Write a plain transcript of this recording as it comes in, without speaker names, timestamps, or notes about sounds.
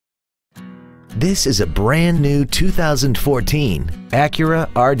This is a brand new 2014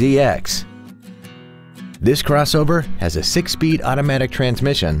 Acura RDX. This crossover has a 6-speed automatic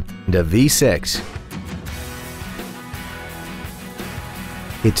transmission and a V6.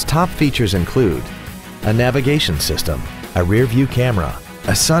 Its top features include a navigation system, a rear-view camera,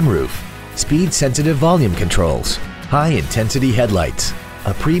 a sunroof, speed-sensitive volume controls, high-intensity headlights,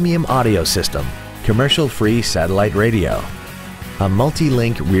 a premium audio system, commercial-free satellite radio, a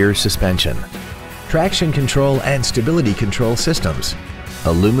multi-link rear suspension, traction control and stability control systems,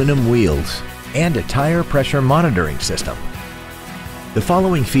 aluminum wheels, and a tire pressure monitoring system. The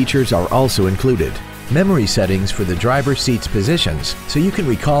following features are also included: memory settings for the driver's seat's positions so you can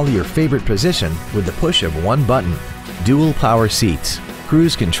recall your favorite position with the push of one button, dual power seats,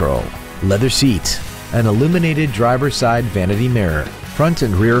 cruise control, leather seats, an illuminated driver's side vanity mirror, front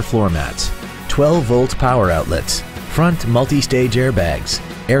and rear floor mats, 12-volt power outlets, front multi-stage airbags,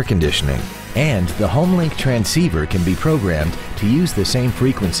 air conditioning, and the HomeLink transceiver can be programmed to use the same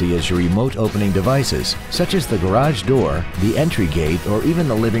frequency as your remote opening devices, such as the garage door, the entry gate, or even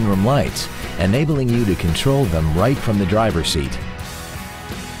the living room lights, enabling you to control them right from the driver's seat.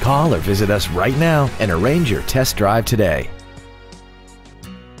 Call or visit us right now and arrange your test drive today.